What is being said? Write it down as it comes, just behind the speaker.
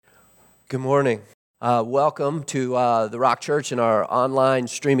Good morning. Welcome to the Rock Church and our online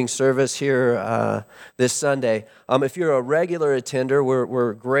streaming service here this Sunday. If you're a regular attender,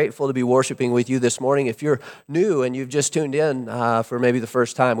 we're grateful to be worshiping with you this morning. If you're new and you've just tuned in for maybe the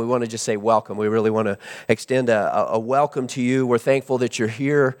first time, we want to just say welcome. We really want to extend a welcome to you. We're thankful that you're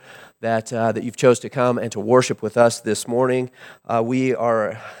here, that you've chose to come and to worship with us this morning. We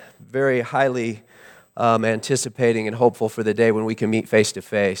are very highly anticipating and hopeful for the day when we can meet face to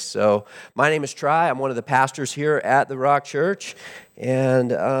face. So my name is Tri. I'm one of the pastors here at the Rock Church, and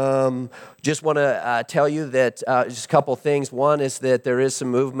just want to tell you that just a couple things. One is that there is some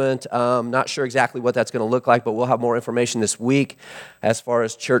movement. Not sure exactly what that's going to look like, but we'll have more information this week as far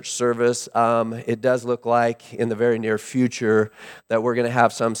as church service. It does look like in the very near future that we're going to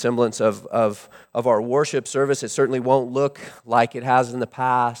have some semblance of our worship service. It certainly won't look like it has in the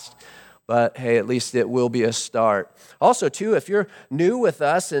past, but hey, at least it will be a start. Also, too, if you're new with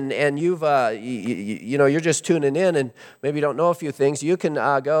us and you've you're just tuning in and maybe you don't know a few things, you can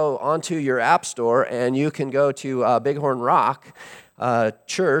go onto your app store and you can go to Bighorn Rock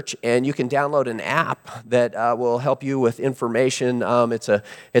Church, and you can download an app that will help you with information. It's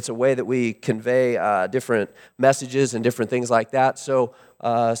a way that we convey different messages and different things like that. So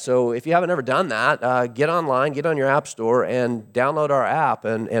if you haven't ever done that, get online, get on your app store, and download our app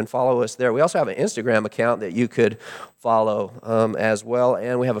and follow us there. We also have an Instagram account that you could follow as well,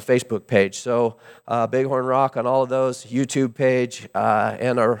 and we have a Facebook page. So Bighorn Rock on all of those, YouTube page,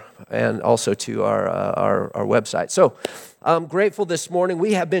 and also to our website. So I'm grateful this morning.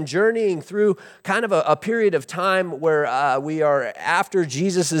 We have been journeying through kind of a period of time where we are after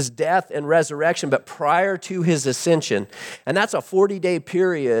Jesus' death and resurrection, but prior to his ascension. And that's a 40-day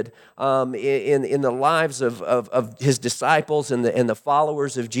period in the lives of his disciples and the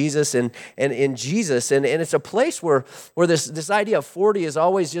followers of Jesus and in Jesus. And it's a place where this idea of 40 is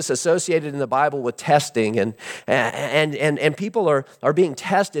always just associated in the Bible with testing. And people are being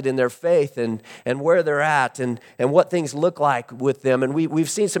tested in their faith and where they're at and what things look like with them. And we've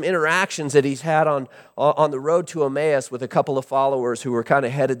seen some interactions that he's had on the road to Emmaus with a couple of followers who were kind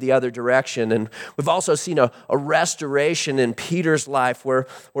of headed the other direction. And we've also seen a restoration in Peter's life where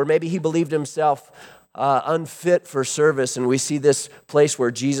maybe he believed himself unfit for service, and we see this place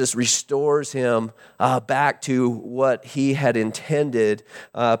where Jesus restores him back to what he had intended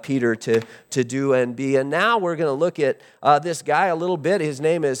Peter to do and be. And now we're going to look at this guy a little bit. His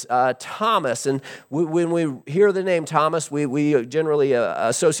name is Thomas, and when we hear the name Thomas, we generally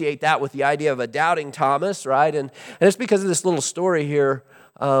associate that with the idea of a doubting Thomas, right? And it's because of this little story here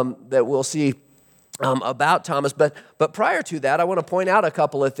that we'll see about Thomas. But prior to that, I want to point out a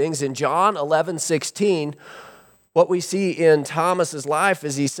couple of things. In John 11:16, what we see in Thomas's life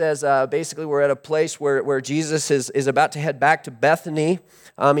is he says, basically we're at a place where Jesus is about to head back to Bethany.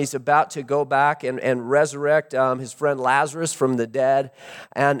 He's about to go back and resurrect his friend Lazarus from the dead.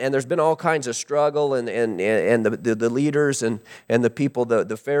 And there's been all kinds of struggle, and the leaders and the people,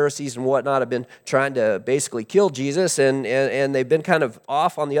 the Pharisees and whatnot, have been trying to basically kill Jesus. And they've been kind of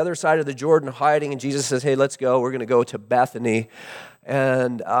off on the other side of the Jordan hiding. And Jesus says, hey, let's go. We're going to go to Bethany.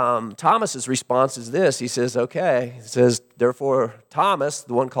 And Thomas's response is this. He says, okay. He says, therefore, Thomas,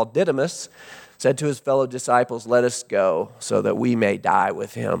 the one called Didymus, said to his fellow disciples, let us go so that we may die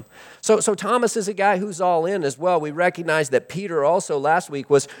with him. So Thomas is a guy who's all in as well. We recognize that Peter also last week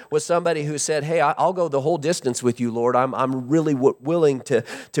was somebody who said, hey, I'll go the whole distance with you, Lord. I'm really willing to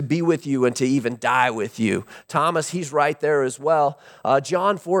be with you and to even die with you. Thomas, he's right there as well.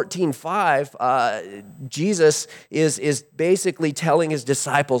 John 14:5, Jesus is basically telling his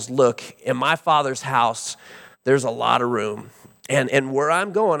disciples, look, in my Father's house, there's a lot of room. And where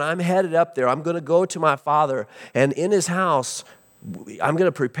I'm going, I'm headed up there. I'm going to go to my Father, and in his house, I'm going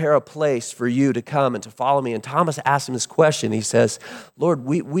to prepare a place for you to come and to follow me. And Thomas asked him this question. He says, Lord,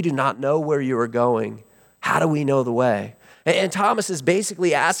 we do not know where you are going. How do we know the way? And Thomas is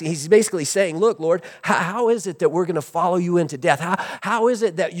basically asking, he's basically saying, look, Lord, how is it that we're going to follow you into death? How is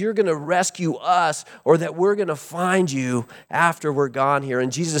it that you're going to rescue us, or that we're going to find you after we're gone here?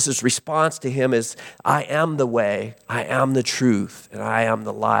 And Jesus' response to him is, I am the way, I am the truth, and I am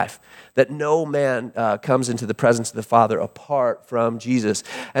the life. That no man comes into the presence of the Father apart from Jesus.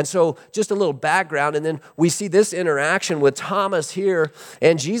 And so just a little background, and then we see this interaction with Thomas here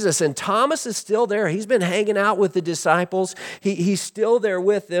and Jesus. And Thomas is still there. He's been hanging out with the disciples. He's still there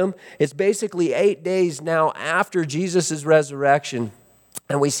with them. It's basically 8 days now after Jesus' resurrection.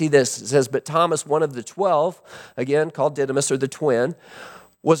 And we see this. It says, but Thomas, one of the 12, again called Didymus, or the twin,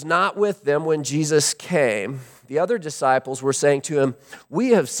 was not with them when Jesus came. the other disciples were saying to him,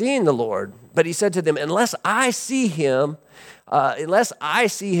 "We have seen the Lord." But he said to them, unless I see his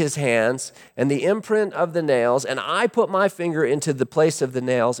hands and the imprint of the nails, and I put my finger into the place of the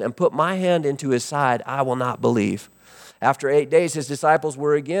nails and put my hand into his side, I will not believe. After 8 days, his disciples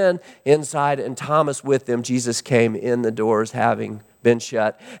were again inside, and Thomas with them. Jesus came in, the doors having been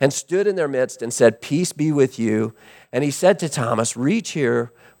shut, and stood in their midst and said, "Peace be with you." And he said to Thomas, "Reach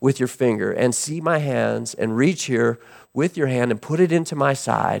here with your finger and see my hands, and reach here with your hand and put it into my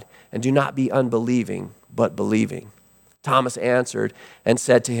side, and do not be unbelieving, but believing." Thomas answered and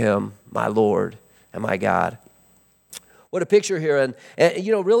said to him, "My Lord and my God." What a picture here. And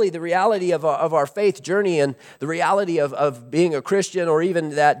really the reality of our faith journey and the reality of being a Christian, or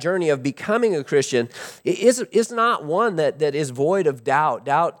even that journey of becoming a Christian, is not one that is void of doubt.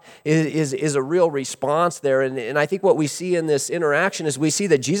 Doubt is a real response there. And I think what we see in this interaction is we see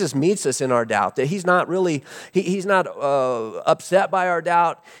that Jesus meets us in our doubt, that he's not really, he's not upset by our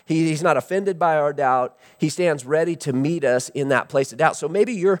doubt. He's not offended by our doubt. He stands ready to meet us in that place of doubt. So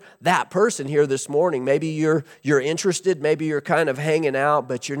maybe you're that person here this morning. Maybe you're interested. Maybe you're kind of hanging out,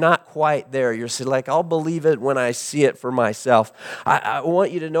 but you're not quite there. You're like, I'll believe it when I see it for myself. I want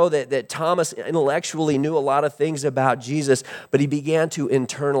you to know that Thomas intellectually knew a lot of things about Jesus, but he began to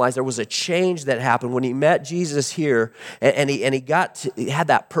internalize. There was a change that happened when he met Jesus here, and he had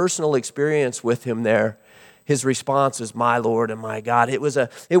that personal experience with him there. His response is, "My Lord and my God." It was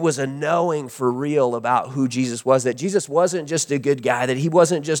a knowing for real about who Jesus was, that Jesus wasn't just a good guy, that he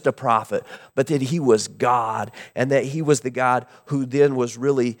wasn't just a prophet, but that he was God, and that he was the God who then was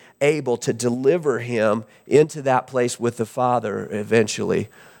really able to deliver him into that place with the Father eventually.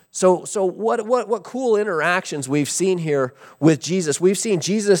 So what cool interactions we've seen here with Jesus. We've seen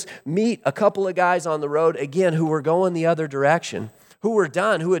Jesus meet a couple of guys on the road, again, who were going the other direction, who were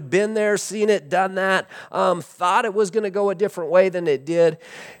done, who had been there, seen it, done that, thought it was going to go a different way than it did.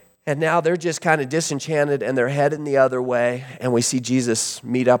 And now they're just kind of disenchanted and they're heading the other way. And we see Jesus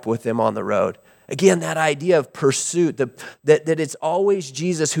meet up with them on the road. Again, that idea of pursuit, that it's always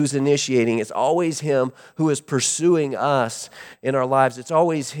Jesus who's initiating. It's always him who is pursuing us in our lives. It's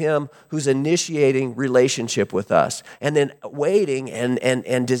always him who's initiating relationship with us and then waiting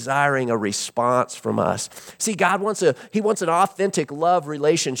and desiring a response from us. See, God wants an authentic love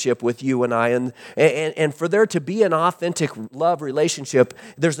relationship with you and I. And for there to be an authentic love relationship,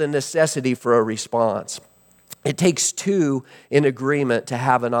 there's a necessity for a response. It takes two in agreement to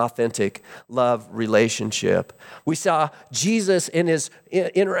have an authentic love relationship. We saw Jesus in his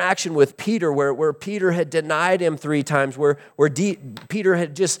interaction with Peter, where Peter had denied him 3 times, where Peter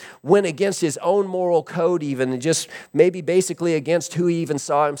had just went against his own moral code even, and just maybe basically against who he even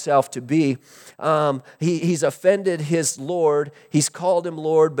saw himself to be. He's offended his Lord. He's called him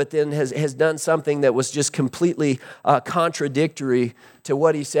Lord, but then has done something that was just completely contradictory to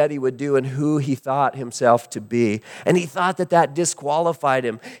what he said he would do and who he thought himself to be. And he thought that disqualified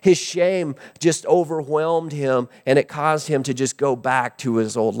him. His shame just overwhelmed him, and it caused him to just go back to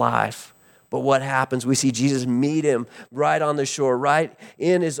his old life. But what happens? We see Jesus meet him right on the shore, right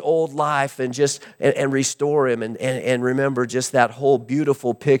in his old life, and restore him and remember just that whole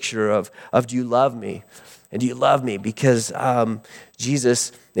beautiful picture of do you love me? And do you love me? Because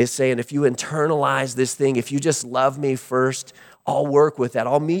Jesus is saying, if you internalize this thing, if you just love me first, I'll work with that.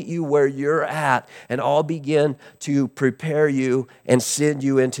 I'll meet you where you're at, and I'll begin to prepare you and send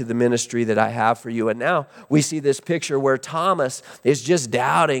you into the ministry that I have for you. And now we see this picture where Thomas is just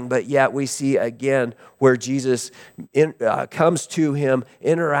doubting, but yet we see again where Jesus comes to him,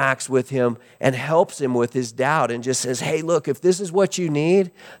 interacts with him, and helps him with his doubt and just says, hey, look, if this is what you need,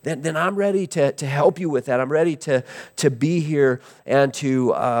 then I'm ready to help you with that. I'm ready to be here and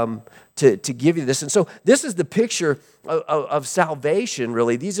to give you this. And so this is the picture of salvation,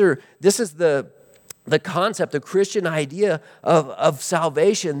 really. This is the concept, the Christian idea of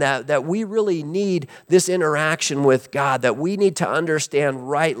salvation, that we really need this interaction with God, that we need to understand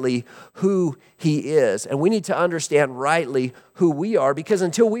rightly who He is. And we need to understand rightly who we are, because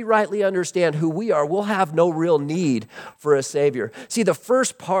until we rightly understand who we are, we'll have no real need for a Savior. See, the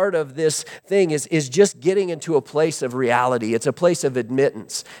first part of this thing is just getting into a place of reality. It's a place of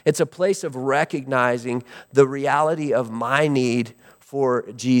admittance. It's a place of recognizing the reality of my need for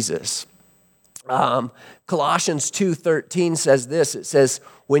Jesus. Colossians 2:13 says this. It says,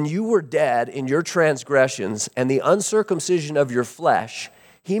 when you were dead in your transgressions and the uncircumcision of your flesh,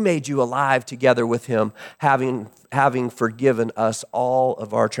 He made you alive together with Him, having forgiven us all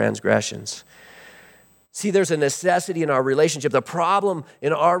of our transgressions. See, there's a necessity in our relationship. The problem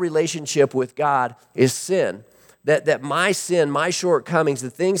in our relationship with God is sin. that my sin, my shortcomings, the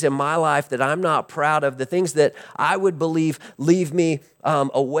things in my life that I'm not proud of, the things that I would believe leave me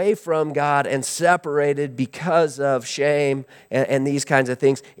away from God and separated because of shame and these kinds of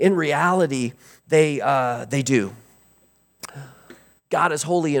things, in reality, they do. God is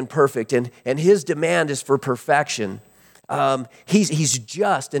holy and perfect, and his demand is for perfection. He's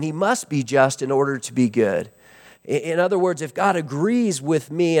just, and he must be just in order to be good. In other words, if God agrees with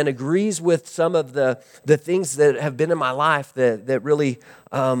me and agrees with some of the things that have been in my life that really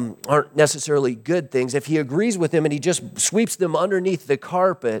aren't necessarily good things, if he agrees with them and he just sweeps them underneath the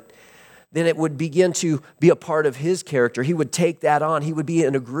carpet, then it would begin to be a part of his character. He would take that on. He would be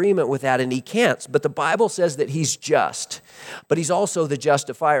in agreement with that, and he can't. But the Bible says that he's just, but he's also the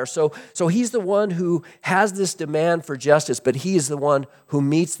justifier. So he's the one who has this demand for justice, but he is the one who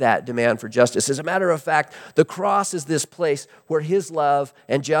meets that demand for justice. As a matter of fact, the cross is this place where his love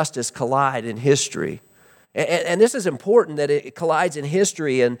and justice collide in history. And this is important that it collides in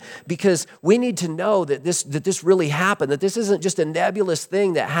history, and because we need to know that this really happened, that this isn't just a nebulous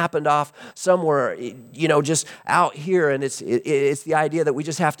thing that happened off somewhere, just out here, and it's the idea that we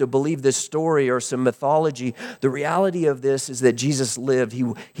just have to believe this story or some mythology. The reality of this is that Jesus lived.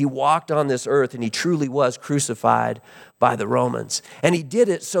 He walked on this earth, and he truly was crucified by the Romans. And he did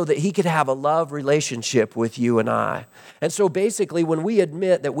it so that he could have a love relationship with you and I. And so basically, when we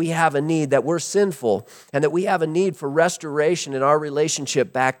admit that we have a need, that we're sinful, and that we have a need for restoration in our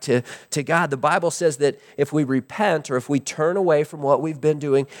relationship back to God, the Bible says that if we repent or if we turn away from what we've been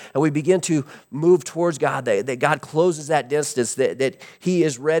doing and we begin to move towards God, that God closes that distance, that he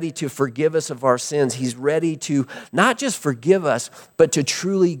is ready to forgive us of our sins. He's ready to not just forgive us, but to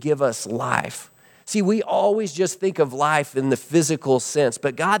truly give us life. See, we always just think of life in the physical sense,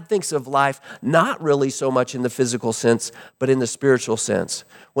 but God thinks of life not really so much in the physical sense, but in the spiritual sense.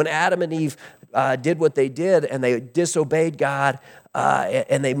 When Adam and Eve did what they did and they disobeyed God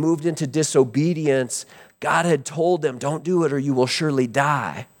and they moved into disobedience, God had told them, don't do it or you will surely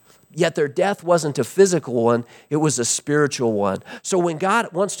die. Yet their death wasn't a physical one, it was a spiritual one. So when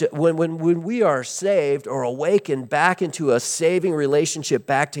God wants to, when we are saved or awakened back into a saving relationship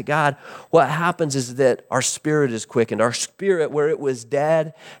back to God, what happens is that our spirit is quickened. Our spirit, where it was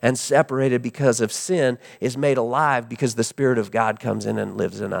dead and separated because of sin, is made alive because the Spirit of God comes in and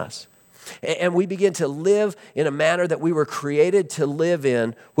lives in us. And we begin to live in a manner that we were created to live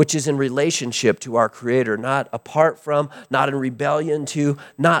in, which is in relationship to our Creator, not apart from, not in rebellion to,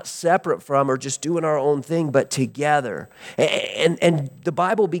 not separate from, or just doing our own thing, but together. And the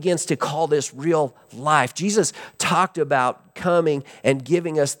Bible begins to call this real life. Jesus talked about coming and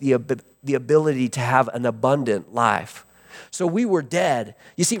giving us the ability to have an abundant life. So we were dead.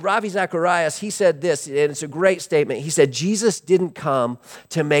 You see, Ravi Zacharias, he said this, and it's a great statement. He said, Jesus didn't come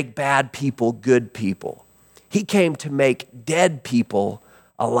to make bad people good people. He came to make dead people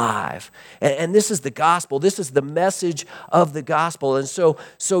alive. And this is the gospel. This is the message of the gospel. And so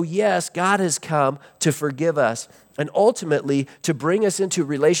yes, God has come to forgive us and ultimately to bring us into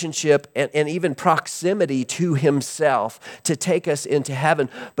relationship and even proximity to himself, to take us into heaven.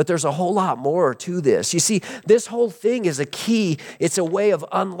 But there's a whole lot more to this. You see, this whole thing is a key. It's a way of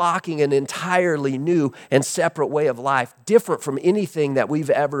unlocking an entirely new and separate way of life, different from anything that we've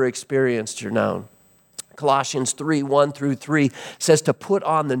ever experienced or known. Colossians 3:1-3 says to put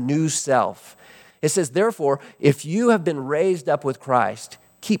on the new self. It says, therefore, if you have been raised up with Christ,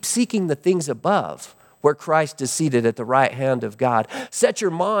 keep seeking the things above, where Christ is seated at the right hand of God. Set your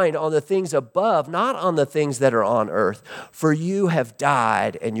mind on the things above, not on the things that are on earth. For you have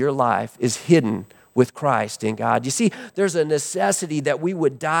died, and your life is hidden with Christ in God. You see, there's a necessity that we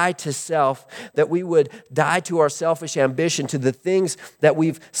would die to self, that we would die to our selfish ambition, to the things that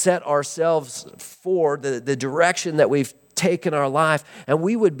we've set ourselves for, the direction that we've taken our life, and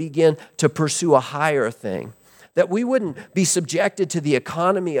we would begin to pursue a higher thing. That we wouldn't be subjected to the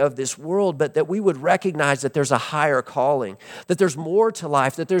economy of this world, but that we would recognize that there's a higher calling, that there's more to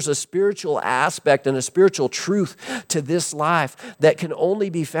life, that there's a spiritual aspect and a spiritual truth to this life that can only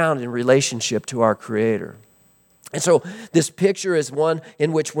be found in relationship to our Creator. And so this picture is one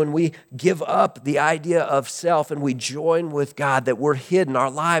in which when we give up the idea of self and we join with God, that we're hidden, our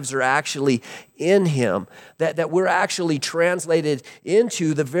lives are actually in Him, that we're actually translated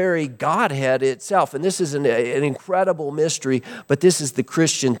into the very Godhead itself. And this is an incredible mystery, but this is the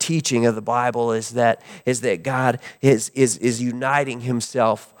Christian teaching of the Bible, is that God is uniting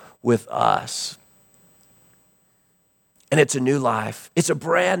Himself with us. And it's a new life. It's a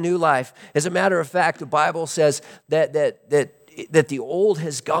brand new life. As a matter of fact, the Bible says that that the old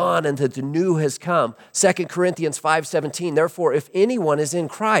has gone and that the new has come. 2 Corinthians 5:17, therefore, if anyone is in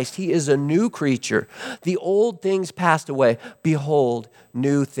Christ, he is a new creature. The old things passed away. Behold,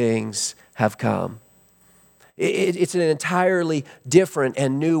 new things have come. It's an entirely different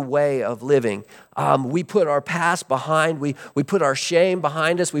and new way of living. We put our past behind. We put our shame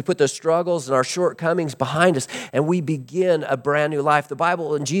behind us. We put the struggles and our shortcomings behind us, and we begin a brand new life. The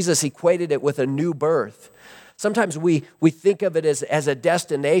Bible and Jesus equated it with a new birth. Sometimes we think of it as a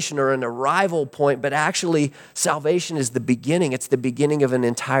destination or an arrival point, but actually salvation is the beginning. It's the beginning of an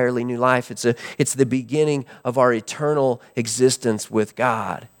entirely new life. It's the beginning of our eternal existence with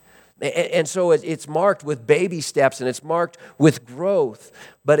God. And so it's marked with baby steps and it's marked with growth,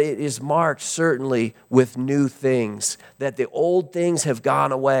 but it is marked certainly with new things, that the old things have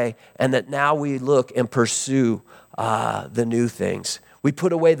gone away and that now we look and pursue the new things. We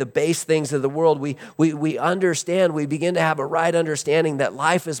put away the base things of the world. We understand, we begin to have a right understanding that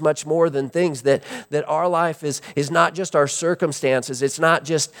life is much more than things, that our life is not just our circumstances. It's not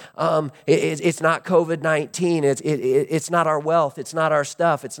just, it's not COVID-19. It's not our wealth. It's not our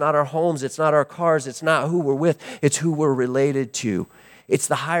stuff. It's not our homes. It's not our cars. It's not who we're with. It's who we're related to. It's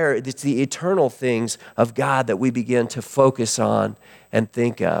the eternal things of God that we begin to focus on and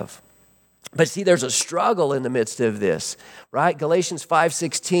think of. But see, there's a struggle in the midst of this, right? Galatians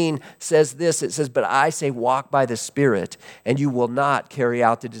 5:16 says this. It says, but I say walk by the Spirit, and you will not carry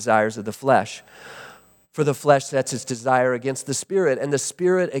out the desires of the flesh. For the flesh sets its desire against the Spirit, and the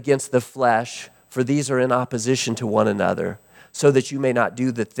Spirit against the flesh, for these are in opposition to one another, so that you may not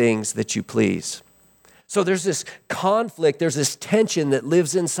do the things that you please. So there's this conflict, there's this tension that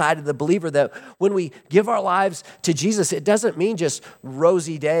lives inside of the believer, that when we give our lives to Jesus, it doesn't mean just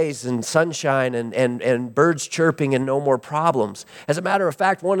rosy days and sunshine and birds chirping and no more problems. As a matter of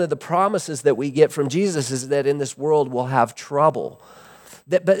fact, one of the promises that we get from Jesus is that in this world we'll have trouble.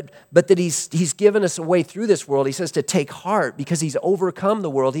 But that he's given us a way through this world. He says to take heart because he's overcome the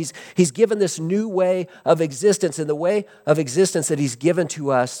world. He's given this new way of existence, and the way of existence that he's given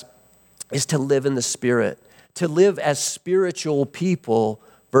to us is to live in the Spirit, to live as spiritual people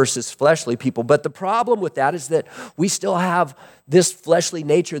versus fleshly people. But the problem with that is that we still have this fleshly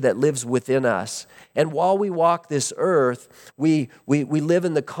nature that lives within us. And while we walk this earth, we live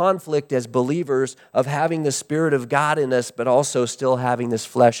in the conflict as believers of having the Spirit of God in us, but also still having this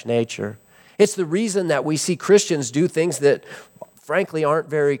flesh nature. It's the reason that we see Christians do things that frankly aren't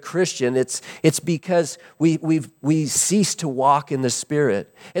very Christian. It's because we cease to walk in the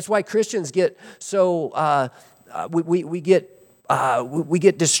Spirit. It's why Christians get so we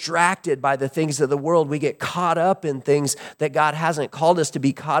get distracted by the things of the world. We get caught up in things that God hasn't called us to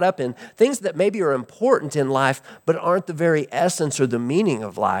be caught up in. Things that maybe are important in life, but aren't the very essence or the meaning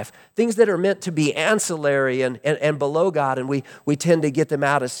of life. Things that are meant to be ancillary and below God, and we tend to get them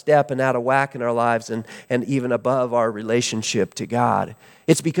out of step and out of whack in our lives and even above our relationship to God.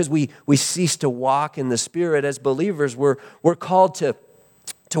 It's because we cease to walk in the Spirit. As believers, we're called to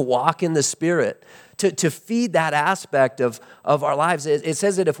walk in the Spirit, to feed that aspect of our lives. It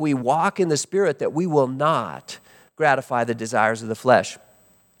says that if we walk in the Spirit, that we will not gratify the desires of the flesh.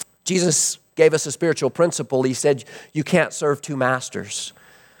 Jesus gave us a spiritual principle. He said, you can't serve two masters.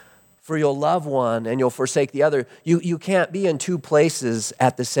 For you'll love one and you'll forsake the other. You can't be in two places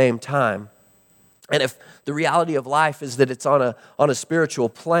at the same time. And if the reality of life is that it's on a spiritual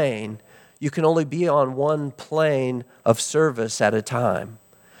plane, you can only be on one plane of service at a time.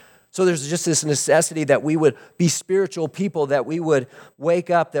 So there's just this necessity that we would be spiritual people, that we would wake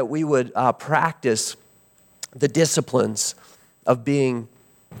up, that we would practice the disciplines of being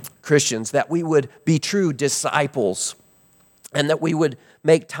Christians, that we would be true disciples, and that we would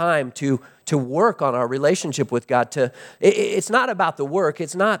make time to work on our relationship with God. It's not about the work.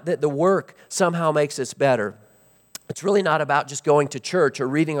 It's not that the work somehow makes us better. It's really not about just going to church or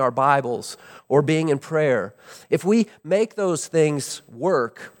reading our Bibles or being in prayer. If we make those things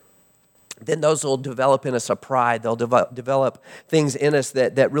work, then those will develop in us a pride. They'll develop things in us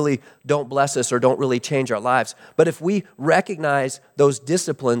that really don't bless us or don't really change our lives. But if we recognize those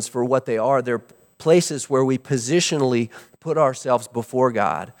disciplines for what they are, they're places where we positionally put ourselves before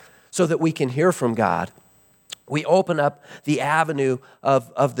God so that we can hear from God. We open up the avenue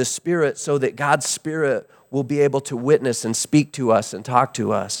of the Spirit so that God's Spirit will be able to witness and speak to us and talk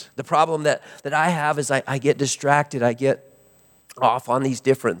to us. The problem that I have is I get distracted. I get off on these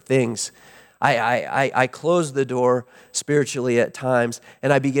different things. I close the door spiritually at times,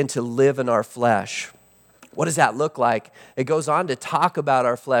 and I begin to live in our flesh. What does that look like? It goes on to talk about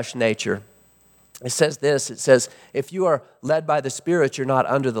our flesh nature. It says this, it says, if you are led by the Spirit, you're not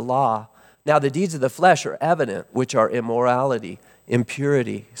under the law. Now the deeds of the flesh are evident, which are immorality,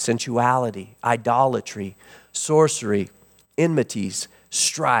 impurity, sensuality, idolatry, sorcery, enmities,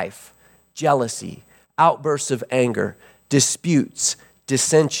 strife, jealousy, outbursts of anger, disputes,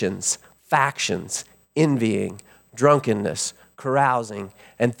 dissensions, factions, envying, drunkenness, carousing,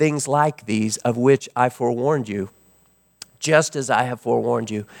 and things like these, of which I forewarned you, just as I have forewarned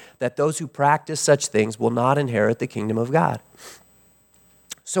you, that those who practice such things will not inherit the kingdom of God.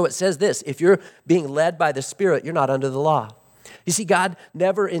 So it says this: if you're being led by the Spirit, you're not under the law. You see, God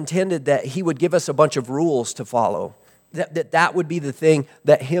never intended that he would give us a bunch of rules to follow. That would be the thing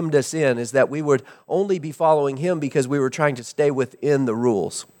that hemmed us in, is that we would only be following him because we were trying to stay within the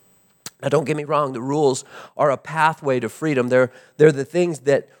rules. Now, don't get me wrong, the rules are a pathway to freedom. They're the things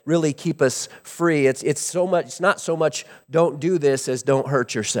that really keep us free. It's not so much don't do this as don't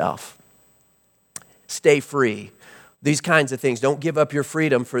hurt yourself. Stay free. These kinds of things. Don't give up your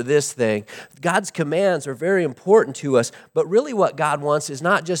freedom for this thing. God's commands are very important to us, but really what God wants is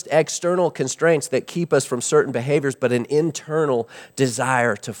not just external constraints that keep us from certain behaviors, but an internal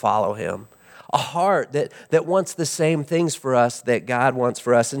desire to follow him. A heart that wants the same things for us that God wants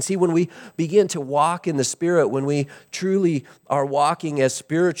for us. And see, when we begin to walk in the Spirit, when we truly are walking as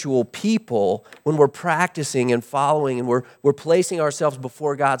spiritual people, when we're practicing and following and we're placing ourselves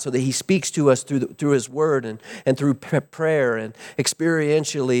before God so that he speaks to us through his word and through prayer and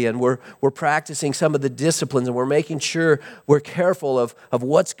experientially, and we're practicing some of the disciplines, and we're making sure we're careful of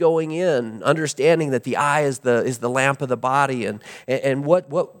what's going in, understanding that the eye is the lamp of the body, and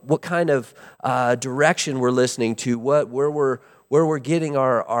what kind of direction we're listening to, where we're getting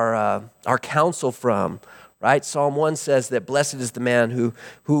our counsel from, right? Psalm 1 says that blessed is the man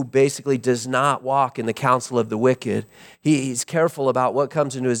who basically does not walk in the counsel of the wicked. He's careful about what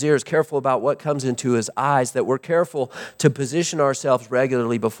comes into his ears, careful about what comes into his eyes, that we're careful to position ourselves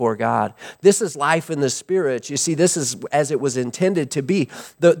regularly before God. This is life in the Spirit. You see, this is as it was intended to be.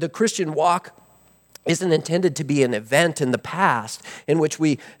 The Christian walk isn't intended to be an event in the past in which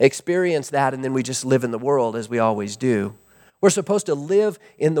we experience that and then we just live in the world as we always do. We're supposed to live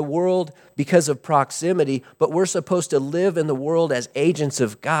in the world because of proximity, but we're supposed to live in the world as agents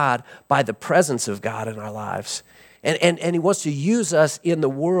of God by the presence of God in our lives. And he wants to use us in the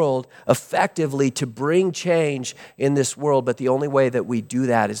world effectively to bring change in this world, but the only way that we do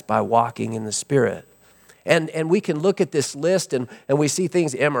that is by walking in the Spirit. And we can look at this list and we see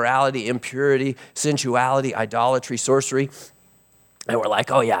things: immorality, impurity, sensuality, idolatry, sorcery. And we're like,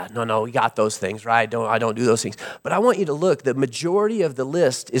 oh yeah, no, we got those things, right? I don't do those things. But I want you to look, the majority of the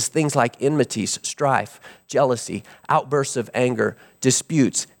list is things like enmities, strife, jealousy, outbursts of anger,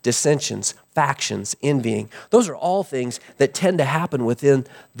 disputes, dissensions, factions, envying. Those are all things that tend to happen within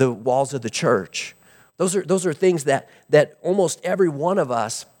the walls of the church. Those are things that almost every one of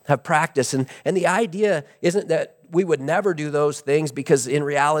us have practiced. And the idea isn't that we would never do those things, because in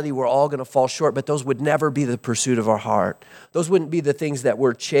reality we're all going to fall short, but those would never be the pursuit of our heart. Those wouldn't be the things that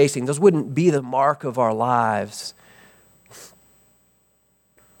we're chasing. Those wouldn't be the mark of our lives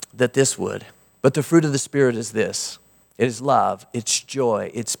that this would. But the fruit of the Spirit is this. It is love, it's joy,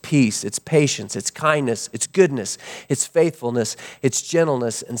 it's peace, it's patience, it's kindness, it's goodness, it's faithfulness, it's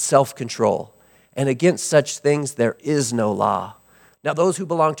gentleness and self-control. And against such things there is no law. Now, those who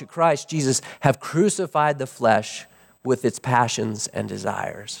belong to Christ Jesus have crucified the flesh with its passions and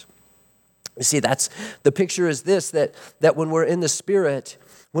desires. You see, that's the picture is this, that when we're in the Spirit,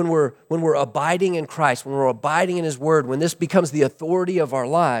 when we're abiding in Christ, when we're abiding in his word, when this becomes the authority of our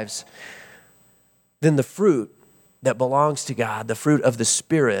lives, then the fruit that belongs to God, the fruit of the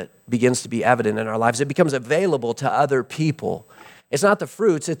Spirit, begins to be evident in our lives. It becomes available to other people. It's not the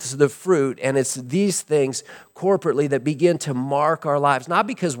fruits, it's the fruit, and it's these things corporately that begin to mark our lives, not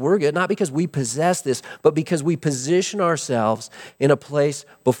because we're good, not because we possess this, but because we position ourselves in a place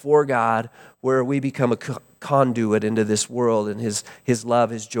before God where we become a conduit into this world, and his love,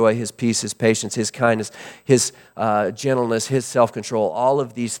 his joy, his peace, his patience, his kindness, his gentleness, his self-control. All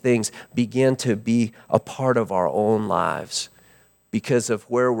of these things begin to be a part of our own lives because of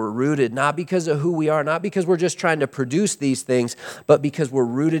where we're rooted, not because of who we are, not because we're just trying to produce these things, but because we're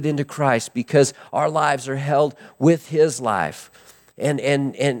rooted into Christ, because our lives are held with his life.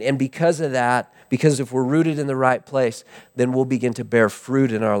 And because of that, because if we're rooted in the right place, then we'll begin to bear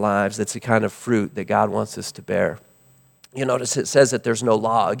fruit in our lives. That's the kind of fruit that God wants us to bear. You notice it says that there's no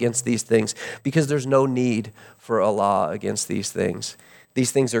law against these things because there's no need for a law against these things.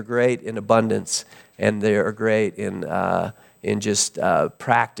 These things are great in abundance, and they are great in just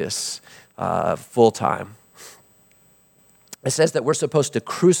practice full time. It says that we're supposed to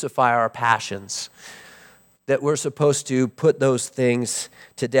crucify our passions. that we're supposed to put those things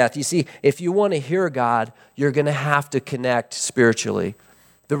to death. You see, if you want to hear God, you're going to have to connect spiritually.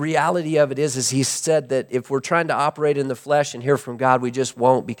 The reality of it is he said that if we're trying to operate in the flesh and hear from God, we just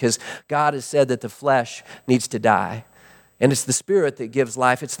won't, because God has said that the flesh needs to die. And it's the Spirit that gives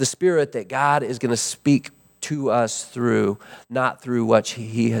life. It's the Spirit that God is going to speak to us through, not through what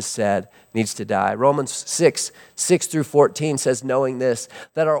he has said needs to die. Romans 6:6-14 says, knowing this,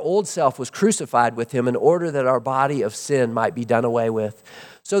 that our old self was crucified with him in order that our body of sin might be done away with,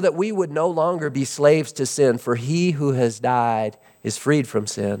 so that we would no longer be slaves to sin, for he who has died is freed from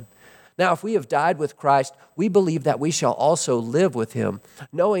sin. Now, if we have died with Christ, we believe that we shall also live with him,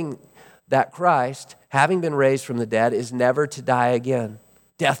 knowing that Christ, having been raised from the dead, is never to die again.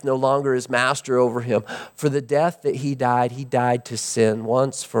 Death no longer is master over him. For the death that he died to sin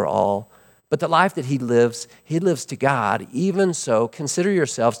once for all. But the life that he lives to God. Even so, consider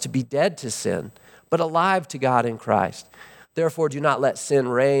yourselves to be dead to sin, but alive to God in Christ. Therefore, do not let sin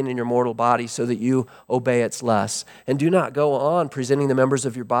reign in your mortal body so that you obey its lusts. And do not go on presenting the members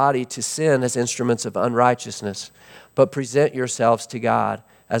of your body to sin as instruments of unrighteousness, but present yourselves to God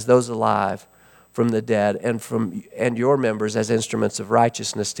as those alive from the dead, and your members as instruments of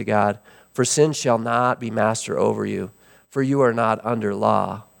righteousness to God. For sin shall not be master over you, for you are not under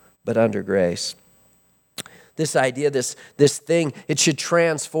law, but under grace. This idea, this thing, it should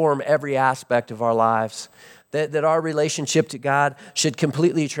transform every aspect of our lives. That our relationship to God should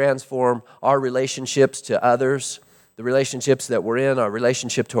completely transform our relationships to others, the relationships that we're in, our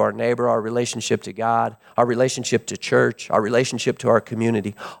relationship to our neighbor, our relationship to God, our relationship to church, our relationship to our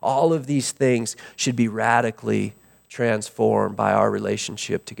community. All of these things should be radically transformed by our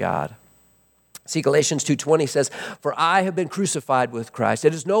relationship to God. See, Galatians 2:20 says, for I have been crucified with Christ.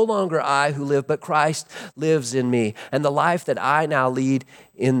 It is no longer I who live, but Christ lives in me. And the life that I now lead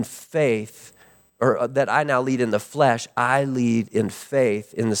in faith, or that I now lead in the flesh, I lead in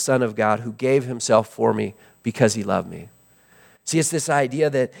faith in the Son of God who gave himself for me because he loved me. See, it's this idea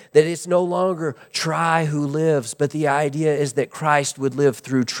that it's no longer Try who lives, but the idea is that Christ would live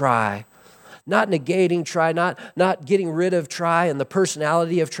through Try. Not negating Try, not getting rid of Try and the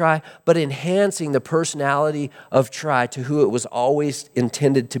personality of Try, but enhancing the personality of Try to who it was always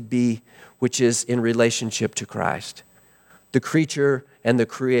intended to be, which is in relationship to Christ. The creature and the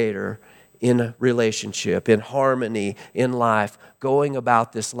creator in relationship, in harmony, in life, going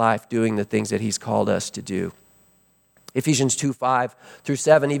about this life, doing the things that he's called us to do. Ephesians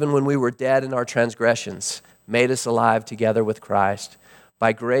 2:5-7, even when we were dead in our transgressions, made us alive together with Christ.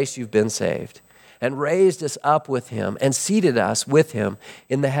 By grace you've been saved, and raised us up with him, and seated us with him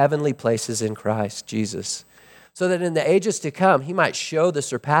in the heavenly places in Christ Jesus, so that in the ages to come he might show the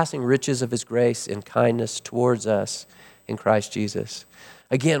surpassing riches of his grace and kindness towards us in Christ Jesus.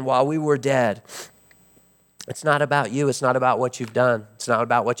 Again, while we were dead, it's not about you. It's not about what you've done. It's not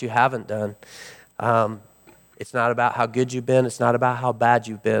about what you haven't done. It's not about how good you've been. It's not about how bad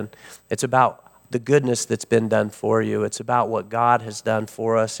you've been. It's about the goodness that's been done for you. It's about what God has done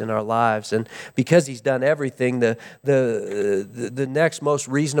for us in our lives. And because he's done everything, the next most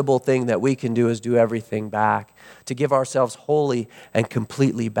reasonable thing that we can do is do everything back, to give ourselves wholly and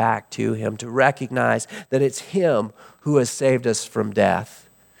completely back to him, to recognize that it's him who has saved us from death.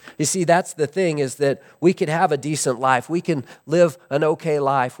 You see, that's the thing, is that we can have a decent life. We can live an okay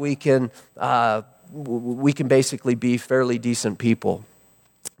life. We can basically be fairly decent people.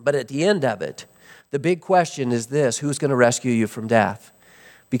 But at the end of it, the big question is this: who's going to rescue you from death?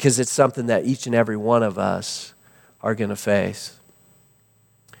 Because it's something that each and every one of us are going to face.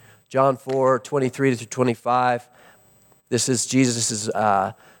 John 4:23-25, this is Jesus is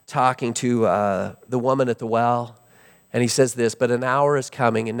talking to the woman at the well. And he says this, but an hour is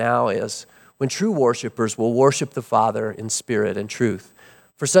coming, and now is, when true worshipers will worship the Father in spirit and truth.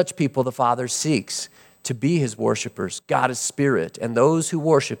 For such people the Father seeks to be his worshipers. God is spirit, and those who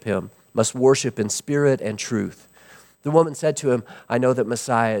worship him must worship in spirit and truth. The woman said to him, I know that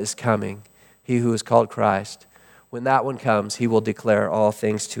Messiah is coming, he who is called Christ. When that one comes, he will declare all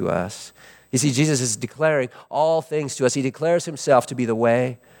things to us. You see, Jesus is declaring all things to us. He declares himself to be the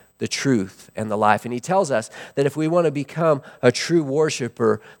way, the truth, and the life. And he tells us that if we want to become a true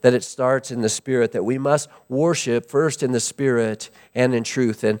worshiper, that it starts in the Spirit, that we must worship first in the Spirit and in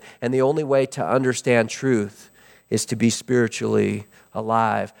truth. And the only way to understand truth is to be spiritually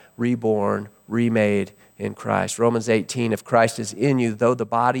alive, reborn, remade in Christ. Romans 18, if Christ is in you, though the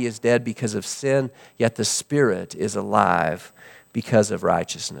body is dead because of sin, yet the Spirit is alive because of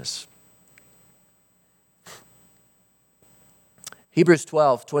righteousness. Hebrews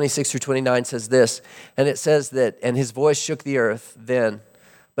 12:26-29 says this, and it says that, and his voice shook the earth then,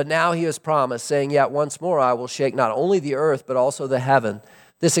 But now he has promised, saying, yet once more I will shake not only the earth, but also the heaven.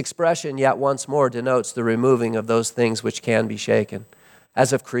 This expression, yet once more, denotes the removing of those things which can be shaken,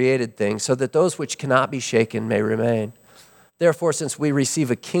 as of created things, so that those which cannot be shaken may remain. Therefore, since we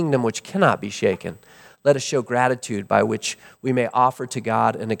receive a kingdom which cannot be shaken, let us show gratitude by which we may offer to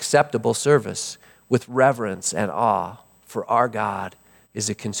God an acceptable service with reverence and awe, for our God is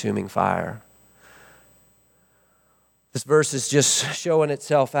a consuming fire. This verse is just showing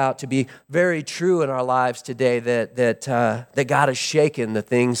itself out to be very true in our lives today, that God has shaken the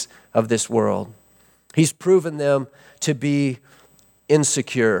things of this world. He's proven them to be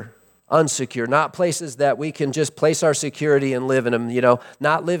insecure, unsecure, not places that we can just place our security and live in them,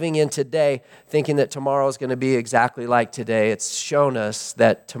 not living in today thinking that tomorrow is going to be exactly like today. It's shown us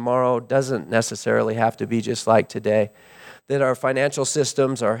that tomorrow doesn't necessarily have to be just like today, that our financial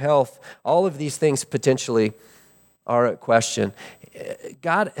systems, our health, all of these things potentially are at question.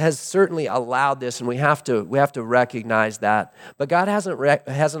 God has certainly allowed this, and we have to recognize that. But God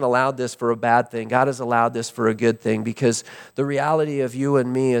hasn't allowed this for a bad thing. God has allowed this for a good thing, because the reality of you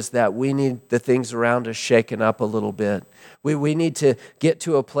and me is that we need the things around us shaken up a little bit. We need to get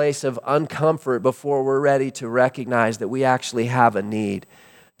to a place of uncomfort before we're ready to recognize that we actually have a need.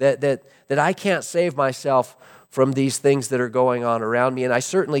 That I can't save myself from these things that are going on around me, and I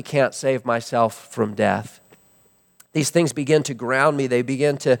certainly can't save myself from death. These things begin to ground me. They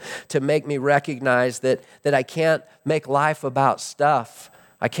begin to make me recognize that I can't make life about stuff.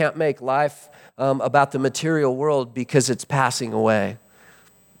 I can't make life about the material world because it's passing away.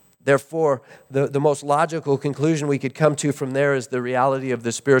 Therefore, the most logical conclusion we could come to from there is the reality of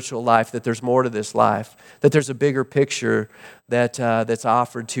the spiritual life, that there's more to this life, that there's a bigger picture that's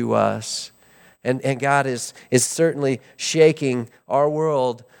offered to us. And God is certainly shaking our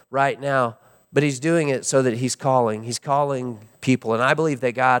world right now. But he's doing it so that he's calling people. And I believe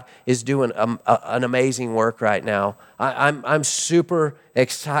that God is doing an amazing work right now. I'm super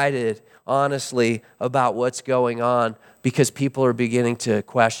excited, honestly, about what's going on, because people are beginning to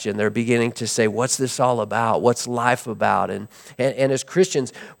question. They're beginning to say, what's this all about? What's life about? And as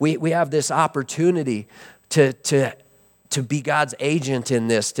Christians, we have this opportunity to be God's agent in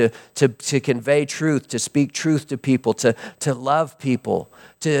this, to convey truth, to speak truth to people, to love people,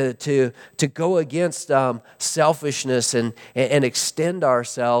 to go against selfishness and extend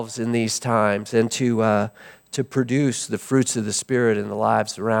ourselves in these times, and to produce the fruits of the Spirit in the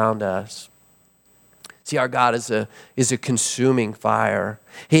lives around us. See, our God is a consuming fire.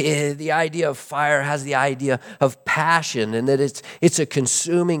 The idea of fire has the idea of passion, and that it's a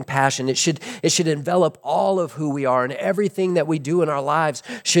consuming passion. It should envelop all of who we are, and everything that we do in our lives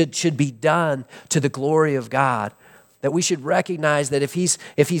should be done to the glory of God. That we should recognize that if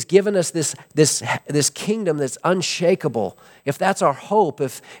He's given us this kingdom that's unshakable, if that's our hope,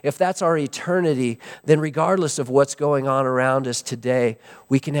 if that's our eternity, then regardless of what's going on around us today,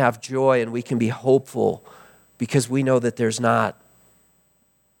 we can have joy and we can be hopeful, because we know that there's not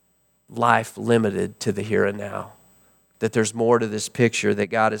life limited to the here and now. That there's more to this picture, that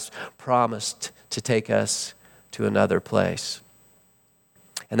God has promised to take us to another place.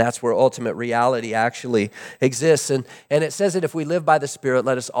 And that's where ultimate reality actually exists. And it says that if we live by the Spirit,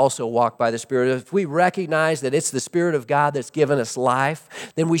 let us also walk by the Spirit. If we recognize that it's the Spirit of God that's given us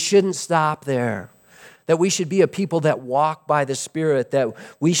life, then we shouldn't stop there. That we should be a people that walk by the Spirit, that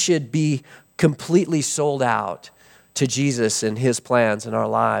we should be completely sold out to Jesus and His plans in our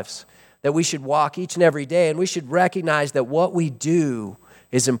lives. That we should walk each and every day, and we should recognize that what we do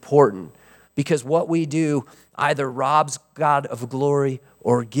is important, because what we do either robs God of glory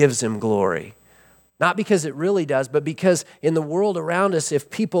or gives Him glory. Not because it really does, but because in the world around us, if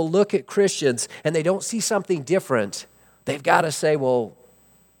people look at Christians and they don't see something different, they've got to say, well,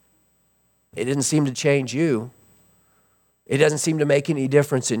 it didn't seem to change you. It doesn't seem to make any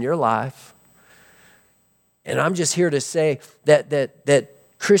difference in your life. And I'm just here to say that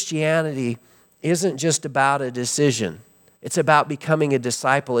Christianity isn't just about a decision. It's about becoming a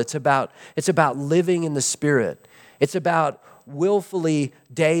disciple. It's about living in the Spirit. It's about willfully,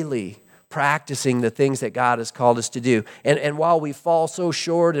 daily practicing the things that God has called us to do. And while we fall so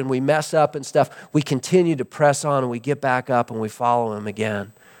short and we mess up and stuff, we continue to press on and we get back up and we follow Him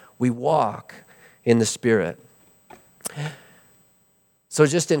again. We walk in the Spirit. So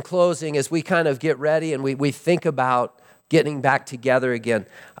just in closing, as we kind of get ready and we think about getting back together again,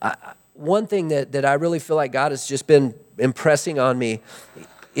 one thing that I really feel like God has just been impressing on me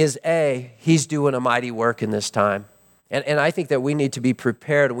is He's doing a mighty work in this time. And I think that we need to be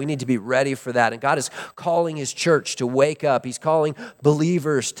prepared. We need to be ready for that. And God is calling his church to wake up. He's calling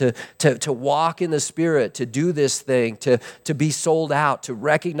believers to walk in the Spirit, to do this thing, to be sold out, to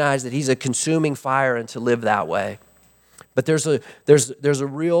recognize that he's a consuming fire and to live that way. But there's a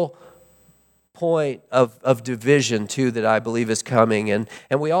real point of division too that I believe is coming, and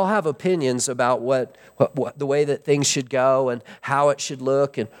we all have opinions about what the way that things should go and how it should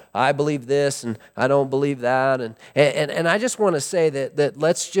look, and I believe this and I don't believe that, and I just want to say that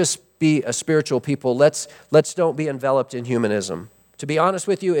let's just be a spiritual people. Let's don't be enveloped in humanism. To be honest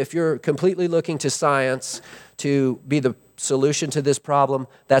with you, if you're completely looking to science to be the solution to this problem,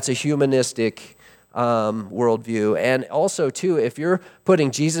 that's a humanistic worldview. And also, too, if you're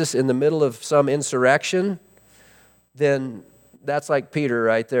putting Jesus in the middle of some insurrection, then that's like Peter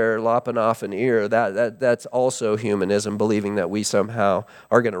right there lopping off an ear. That's also humanism, believing that we somehow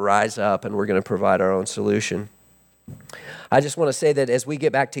are going to rise up and we're going to provide our own solution. I just want to say that as we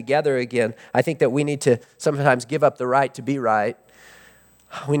get back together again, I think that we need to sometimes give up the right to be right.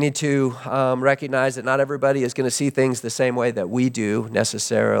 We need to recognize that not everybody is going to see things the same way that we do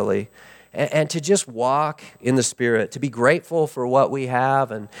necessarily. And to just walk in the Spirit, to be grateful for what we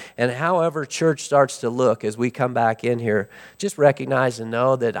have, and however church starts to look as we come back in here, just recognize and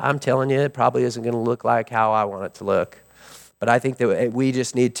know that I'm telling you, it probably isn't going to look like how I want it to look. But I think that we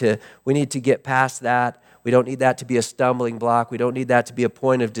just need to get past that. We don't need that to be a stumbling block. We don't need that to be a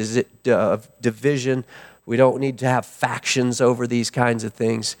point of division. We don't need to have factions over these kinds of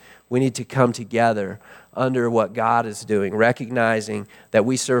things. We need to come together under what God is doing, recognizing that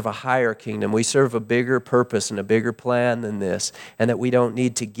we serve a higher kingdom. We serve a bigger purpose and a bigger plan than this, and that we don't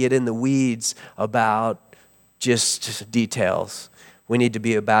need to get in the weeds about just details. We need to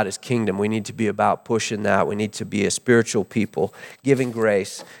be about his kingdom. We need to be about pushing that. We need to be a spiritual people, giving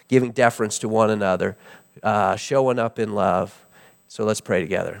grace, giving deference to one another, showing up in love. So let's pray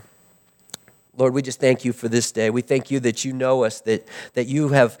together. Lord, we just thank you for this day. We thank you that you know us, that you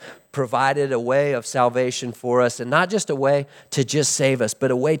have provided a way of salvation for us, and not just a way to just save us,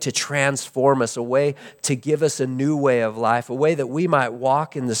 but a way to transform us, a way to give us a new way of life, a way that we might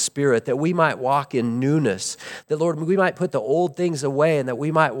walk in the Spirit, that we might walk in newness, that, Lord, we might put the old things away, and that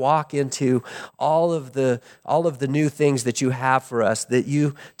we might walk into all of the new things that you have for us, that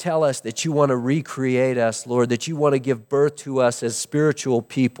you tell us that you want to recreate us, Lord, that you want to give birth to us as spiritual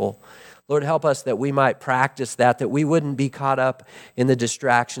people. Lord, help us that we might practice that we wouldn't be caught up in the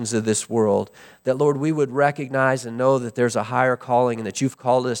distractions of this world, that, Lord, we would recognize and know that there's a higher calling and that you've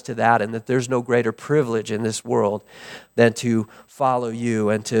called us to that, and that there's no greater privilege in this world than to follow you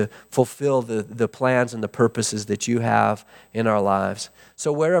and to fulfill the plans and the purposes that you have in our lives.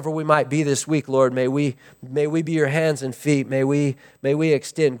 So wherever we might be this week, Lord, may we be your hands and feet. May we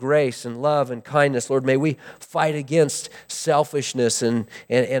extend grace and love and kindness, Lord. May we fight against selfishness in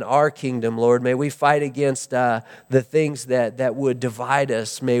our kingdom, Lord. May we fight against the things that would divide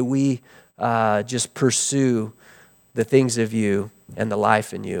us. May we just pursue the things of you and the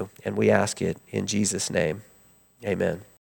life in you. And we ask it in Jesus' name. Amen.